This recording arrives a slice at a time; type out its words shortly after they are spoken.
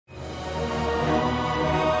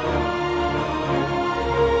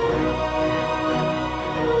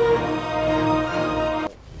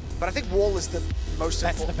wall is the most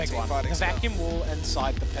That's the important big one. team The vacuum wall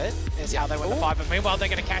inside the pit is how they win the fight. But meanwhile, they're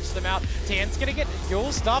going to catch them out. TN's going to get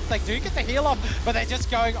Yule stuff. They do get the heal off, but they're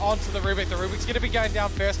just going on to the Rubik. The Rubik's going to be going down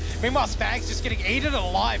first. Meanwhile, Spag's just getting eaten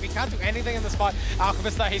alive. He can't do anything in this fight.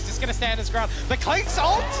 Alchemist, though, he's just going to stand his ground. The Clink's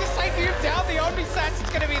ult just taking him down. The only stats is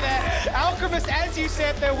going to be there. Alchemist, as you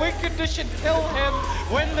said, their win condition, kill him,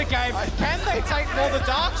 win the game. Can they take more? The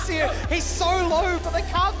Darkseer, he's so low, but they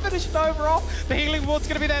can't finish it over off. The healing ward's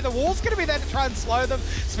going to be there. The wall's going to be there to try and slow them.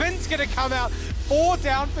 Spin's going to come out. 4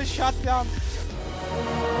 down for Shutdown.